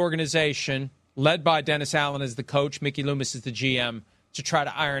be for the organization, led by Dennis Allen as the coach, Mickey Loomis as the GM, to try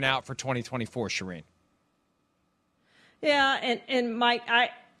to iron out for 2024, Shireen. Yeah, and Mike,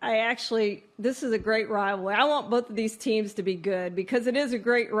 I actually, this is a great rivalry. I want both of these teams to be good because it is a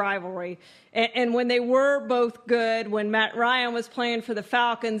great rivalry. And when they were both good, when Matt Ryan was playing for the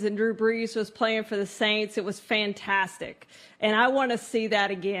Falcons and Drew Brees was playing for the Saints, it was fantastic. And I want to see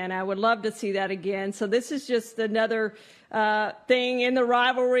that again. I would love to see that again. So this is just another thing in the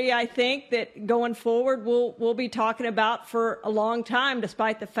rivalry, I think, that going forward we'll be talking about for a long time,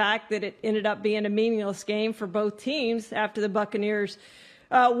 despite the fact that it ended up being a meaningless game for both teams after the Buccaneers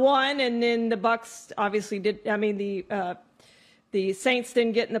won, and then the Bucs obviously did. I mean, the Saints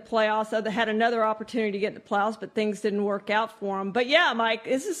didn't get in the playoffs. They had another opportunity to get in the playoffs, but things didn't work out for them. But yeah, Mike,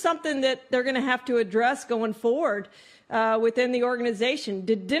 this is something that they're going to have to address going forward within the organization.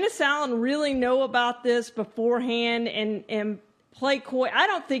 Did Dennis Allen really know about this beforehand and play coy? I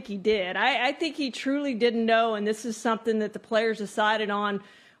don't think he did. I think he truly didn't know, and this is something that the players decided on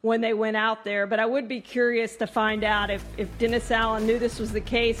when they went out there. But I would be curious to find out if Dennis Allen knew this was the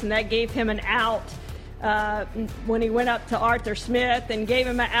case and that gave him an out when he went up to Arthur Smith and gave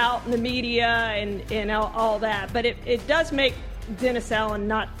him an out in the media and all that. But it does make Dennis Allen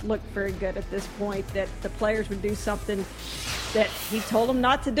not look very good at this point, that the players would do something that he told them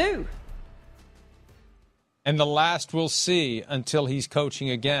not to do. And the last we'll see until he's coaching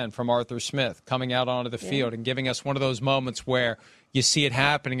again from Arthur Smith, coming out onto the field and giving us one of those moments where you see it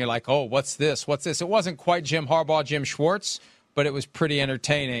happening, you're like, oh, what's this? What's this? It wasn't quite Jim Harbaugh, Jim Schwartz, but it was pretty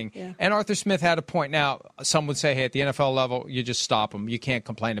entertaining. Yeah. And Arthur Smith had a point. Now, some would say, hey, at the NFL level, you just stop them. You can't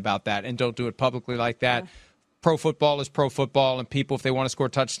complain about that, and don't do it publicly like that. Yeah. Pro football is pro football, and people, if they want to score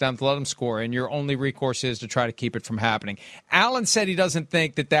touchdowns, let them score, and your only recourse is to try to keep it from happening. Allen said he doesn't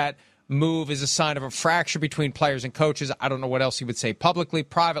think that move is a sign of a fracture between players and coaches. I don't know what else he would say publicly.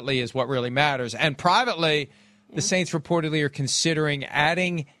 Privately is what really matters. And privately, the Saints reportedly are considering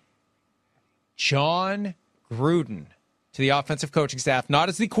adding Jon Gruden to the offensive coaching staff, not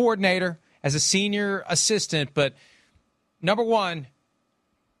as the coordinator, as a senior assistant, but number one,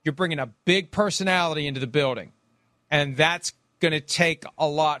 you're bringing a big personality into the building. And that's going to take a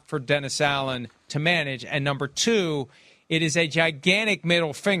lot for Dennis Allen to manage. And number two, it is a gigantic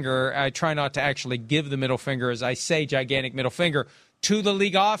middle finger. I try not to actually give the middle finger as I say gigantic middle finger to the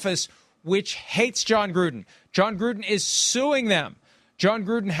league office, which hates Jon Gruden. Jon Gruden is suing them. Jon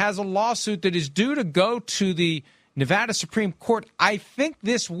Gruden has a lawsuit that is due to go to the Nevada Supreme Court, I think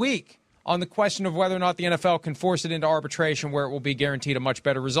this week, on the question of whether or not the NFL can force it into arbitration where it will be guaranteed a much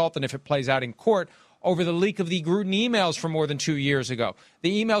better result than if it plays out in court over the leak of the Gruden emails from more than 2 years ago.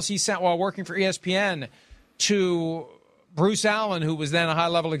 The emails he sent while working for ESPN to Bruce Allen, who was then a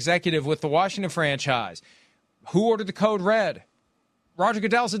high-level executive with the Washington franchise. Who ordered the code red? Roger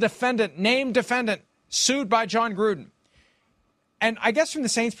Goodell's a defendant, named defendant, sued by Jon Gruden. And I guess from the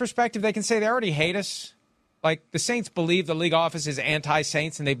Saints' perspective, they can say they already hate us. Like, the Saints believe the league office is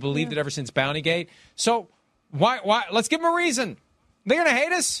anti-Saints, and they believed it ever since Bountygate. So why? Let's give them a reason. They're going to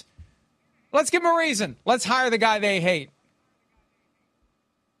hate us? Let's give them a reason. Let's hire the guy they hate.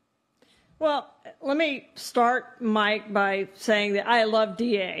 Well, let me start, Mike, by saying that I love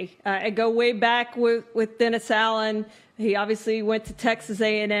DA. I go way back with Dennis Allen. He obviously went to Texas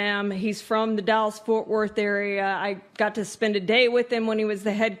A&M. He's from the Dallas-Fort Worth area. I got to spend a day with him when he was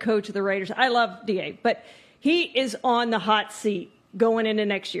the head coach of the Raiders. I love DA, but he is on the hot seat going into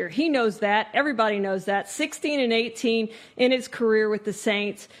next year. He knows that. Everybody knows that. 16-18 in his career with the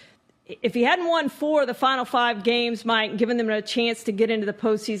Saints. If he hadn't won 4 of the final 5 games, Mike, giving them a chance to get into the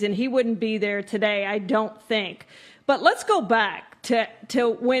postseason, he wouldn't be there today, I don't think. But let's go back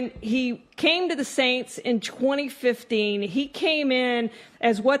to when he came to the Saints in 2015. He came in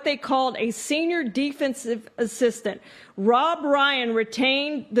as what they called a senior defensive assistant. Rob Ryan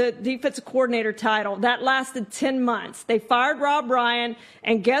retained the defensive coordinator title. That lasted 10 months. They fired Rob Ryan,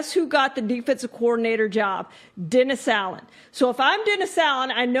 and guess who got the defensive coordinator job? Dennis Allen. So if I'm Dennis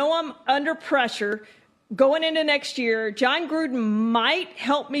Allen, I know I'm under pressure going into next year. Jon Gruden might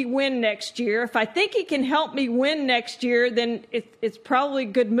help me win next year. If I think he can help me win next year, then it's probably a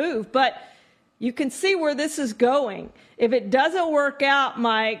good move. But you can see where this is going. If it doesn't work out,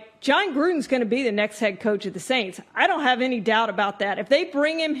 Mike, Jon Gruden's going to be the next head coach of the Saints. I don't have any doubt about that. If they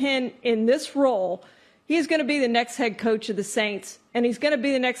bring him in this role, he's going to be the next head coach of the Saints. And he's going to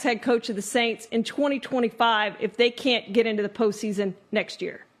be the next head coach of the Saints in 2025 if they can't get into the postseason next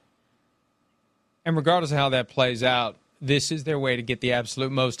year. And regardless of how that plays out, this is their way to get the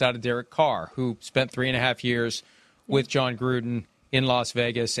absolute most out of Derek Carr, who spent 3.5 years with Jon Gruden in Las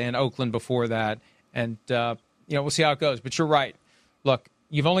Vegas and Oakland before that. And, we'll see how it goes. But you're right. Look,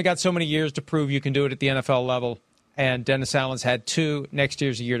 you've only got so many years to prove you can do it at the NFL level. And Dennis Allen's had 2. Next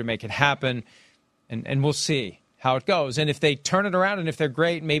year's a year to make it happen. And we'll see how it goes. And if they turn it around and if they're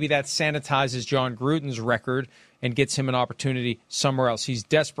great, maybe that sanitizes Jon Gruden's record and gets him an opportunity somewhere else. He's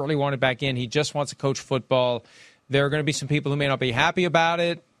desperately wanted back in. He just wants to coach football. There are going to be some people who may not be happy about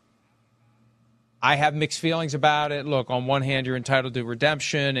it. I have mixed feelings about it. Look, on one hand, you're entitled to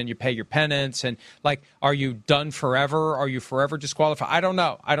redemption and you pay your penance. And, are you done forever? Are you forever disqualified? I don't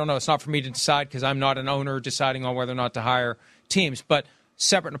know. It's not for me to decide because I'm not an owner deciding on whether or not to hire teams. But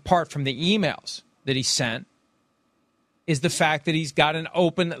separate and apart from the emails that he sent is the fact that he's got an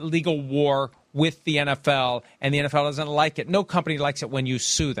open legal war with the NFL, and the NFL doesn't like it. No company likes it when you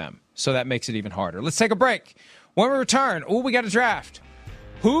sue them, so that makes it even harder. Let's take a break. When we return, we got a draft.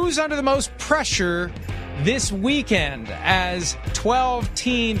 Who's under the most pressure this weekend as 12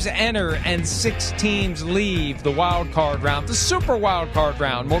 teams enter and 6 teams leave the wild card round, the super wild card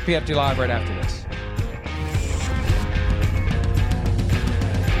round? More PFT Live right after this.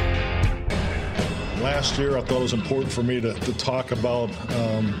 Last year, I thought it was important for me to talk about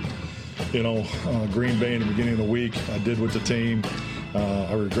Green Bay in the beginning of the week. I did with the team.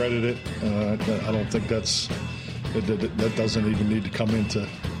 I regretted it. I don't think that doesn't even need to come into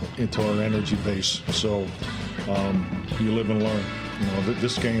our energy base. So you live and learn.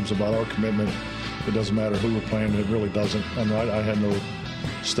 This game's about our commitment. It doesn't matter who we're playing. It really doesn't. I had no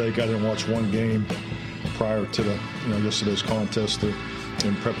stake. I didn't watch one game prior to yesterday's contest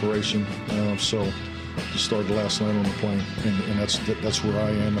in preparation. So just started the last line on the plane, and that's where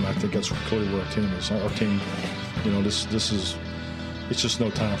I am, and I think that's clearly where our team is. Our team, it's just no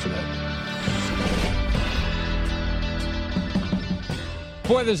time for that.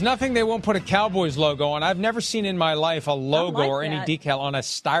 Boy, there's nothing they won't put a Cowboys logo on. I've never seen in my life a logo or any decal on a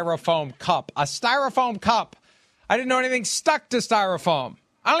styrofoam cup. A styrofoam cup. I didn't know anything stuck to styrofoam.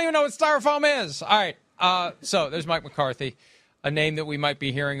 I don't even know what styrofoam is. All right, so there's Mike McCarthy. A name that we might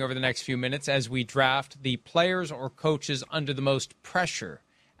be hearing over the next few minutes as we draft the players or coaches under the most pressure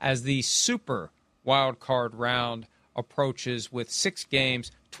as the super wild card round approaches with 6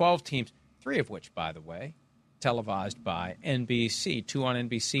 games, 12 teams, 3 of which, by the way, televised by NBC. 2 on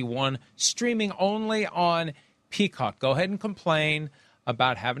NBC, 1 streaming only on Peacock. Go ahead and complain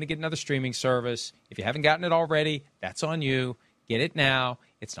about having to get another streaming service. If you haven't gotten it already, that's on you. Get it now.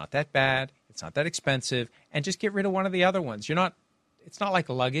 It's not that bad. It's not that expensive. And just get rid of one of the other ones. It's not like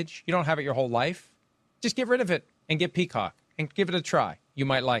luggage. You don't have it your whole life. Just get rid of it and get Peacock and give it a try. You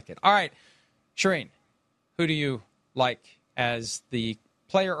might like it. All right, Shireen, who do you like as the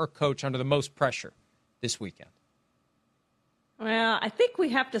player or coach under the most pressure this weekend? Well, I think we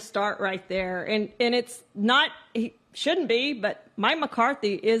have to start right there. And it's not, he shouldn't be, but Mike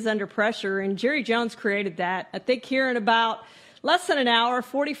McCarthy is under pressure, and Jerry Jones created that. I think here in about less than an hour,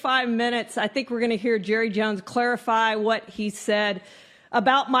 45 minutes, I think we're going to hear Jerry Jones clarify what he said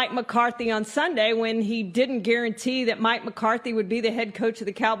about Mike McCarthy on Sunday when he didn't guarantee that Mike McCarthy would be the head coach of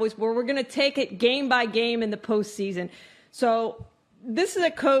the Cowboys. But we're going to take it game by game in the postseason. So this is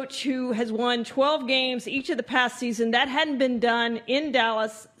a coach who has won 12 games each of the past season. That hadn't been done in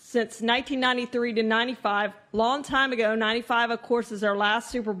Dallas since 1993 to 95, long time ago. 95, of course, is our last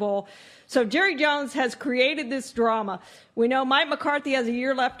Super Bowl. So Jerry Jones has created this drama. We know Mike McCarthy has a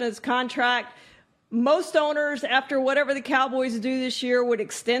year left in his contract. Most owners, after whatever the Cowboys do this year, would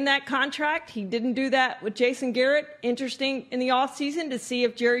extend that contract. He didn't do that with Jason Garrett. Interesting in the offseason to see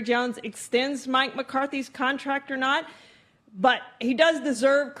if Jerry Jones extends Mike McCarthy's contract or not. But he does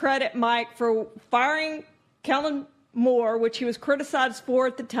deserve credit, Mike, for firing Kellen Moore, which he was criticized for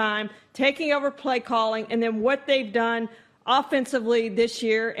at the time, taking over play calling, and then what they've done offensively this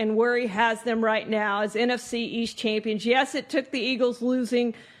year and where he has them right now as NFC East champions. Yes, it took the Eagles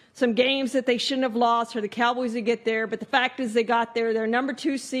losing some games that they shouldn't have lost for the Cowboys to get there, but the fact is they got there. They're number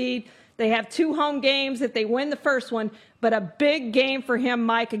 2 seed. They have 2 home games if they win the first one, but a big game for him,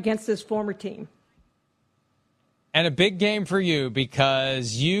 Mike, against his former team. And a big game for you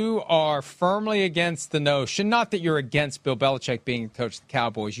because you are firmly against the notion, not that you're against Bill Belichick being coach of the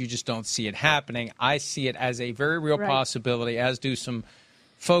Cowboys, you just don't see it happening. I see it as a very real possibility, as do some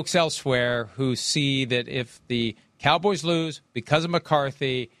folks elsewhere who see that if the Cowboys lose because of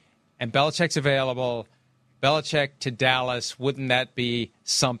McCarthy and Belichick's available, Belichick to Dallas, wouldn't that be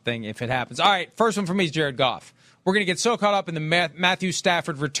something if it happens? All right, first one for me is Jared Goff. We're going to get so caught up in the Matthew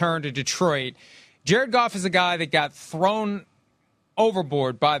Stafford return to Detroit. Jared Goff is a guy that got thrown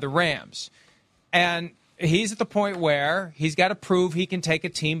overboard by the Rams. And he's at the point where he's got to prove he can take a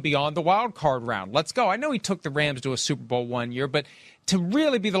team beyond the wild card round. Let's go. I know he took the Rams to a Super Bowl one year, but to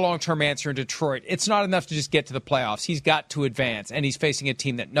really be the long-term answer in Detroit, it's not enough to just get to the playoffs. He's got to advance, and he's facing a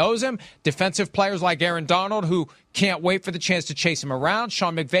team that knows him. Defensive players like Aaron Donald, who can't wait for the chance to chase him around.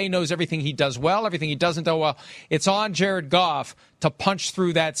 Sean McVay knows everything he does well, everything he doesn't do well. It's on Jared Goff to punch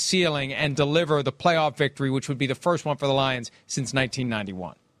through that ceiling and deliver the playoff victory, which would be the first one for the Lions since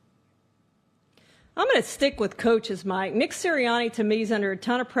 1991. I'm going to stick with coaches, Mike. Nick Sirianni, to me, is under a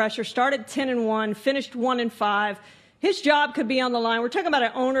ton of pressure. Started 10-1, finished 1-5. His job could be on the line. We're talking about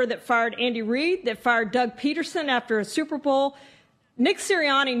an owner that fired Andy Reid, that fired Doug Peterson after a Super Bowl. Nick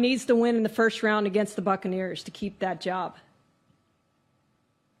Sirianni needs to win in the first round against the Buccaneers to keep that job.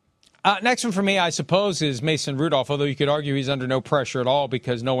 Next one for me, I suppose, is Mason Rudolph, although you could argue he's under no pressure at all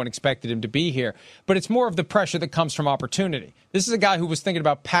because no one expected him to be here. But it's more of the pressure that comes from opportunity. This is a guy who was thinking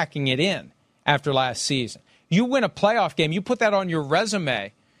about packing it in after last season. You win a playoff game, you put that on your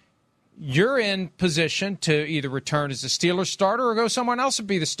resume, you're in position to either return as a Steelers starter or go someone else and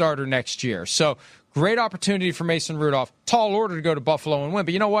be the starter next year. So great opportunity for Mason Rudolph. Tall order to go to Buffalo and win.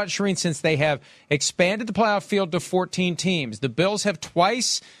 But you know what, Shireen, since they have expanded the playoff field to 14 teams, the Bills have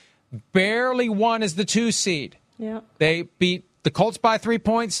twice barely won as the 2 seed. Yep. They beat the Colts by 3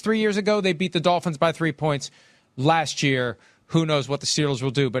 points 3 years ago. They beat the Dolphins by 3 points last year. Who knows what the Steelers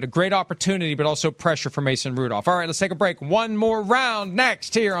will do, but a great opportunity, but also pressure for Mason Rudolph. All right, let's take a break. One more round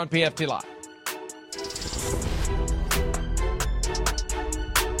next here on PFT Live.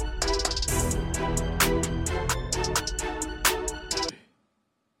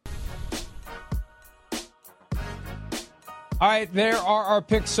 All right, there are our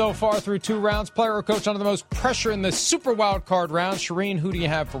picks so far through 2 rounds. Player or coach under the most pressure in the Super Wild Card round. Shireen, who do you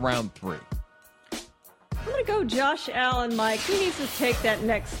have for round 3? I'm going to go Josh Allen, Mike. He needs to take that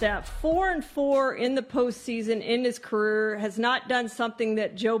next step. 4-4 in the postseason in his career, has not done something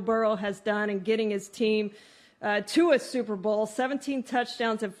that Joe Burrow has done in getting his team to a Super Bowl. 17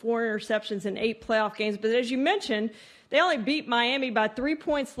 touchdowns and 4 interceptions in 8 playoff games. But as you mentioned, they only beat Miami by 3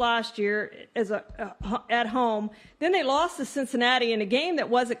 points last year at home. Then they lost to Cincinnati in a game that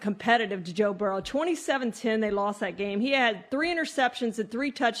wasn't competitive to Joe Burrow. 27-10, they lost that game. He had 3 interceptions and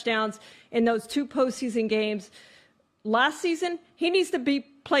 3 touchdowns in those 2 postseason games. last season. He needs to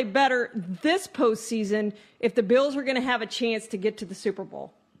play better this postseason if the Bills are going to have a chance to get to the Super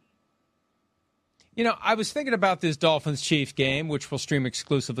Bowl. You know, I was thinking about this Dolphins-Chiefs game, which we'll stream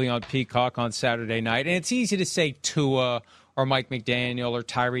exclusively on Peacock on Saturday night. And it's easy to say Tua or Mike McDaniel or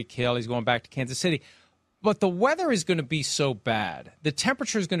Tyreek Hill. He's going back to Kansas City. But the weather is going to be so bad. The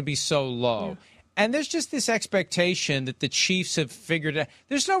temperature is going to be so low. Yeah. And there's just this expectation that the Chiefs have figured out.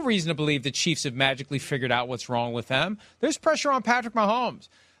 There's no reason to believe the Chiefs have magically figured out what's wrong with them. There's pressure on Patrick Mahomes.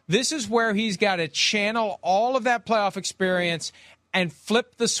 This is where he's got to channel all of that playoff experience and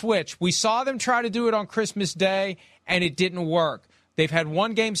flip the switch. We saw them try to do it on Christmas Day, and it didn't work. They've had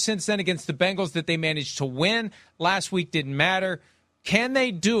one game since then against the Bengals that they managed to win. Last week didn't matter. Can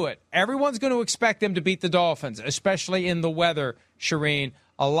they do it? Everyone's going to expect them to beat the Dolphins, especially in the weather, Shireen.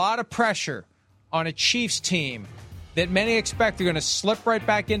 A lot of pressure on a Chiefs team that many expect are going to slip right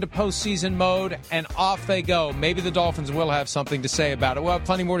back into postseason mode, and off they go. Maybe the Dolphins will have something to say about it. We'll have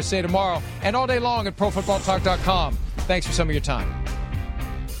plenty more to say tomorrow and all day long at ProFootballTalk.com. Thanks for some of your time.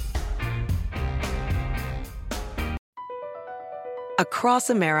 Across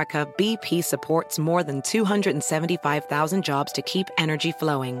America, BP supports more than 275,000 jobs to keep energy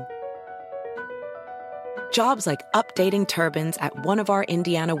flowing. Jobs like updating turbines at one of our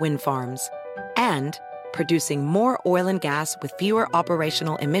Indiana wind farms and producing more oil and gas with fewer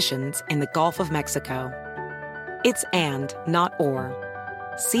operational emissions in the Gulf of Mexico. It's and, not or.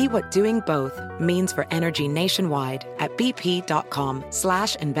 See what doing both means for energy nationwide at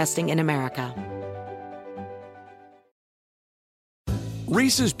bp.com/investing in America.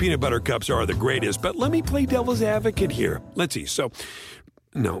 Reese's peanut butter cups are the greatest, but let me play devil's advocate here. Let's see. So,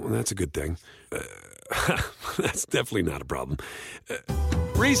 no, that's a good thing. That's definitely not a problem.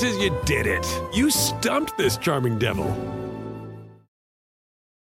 Reese's, you did it. You stumped this charming devil.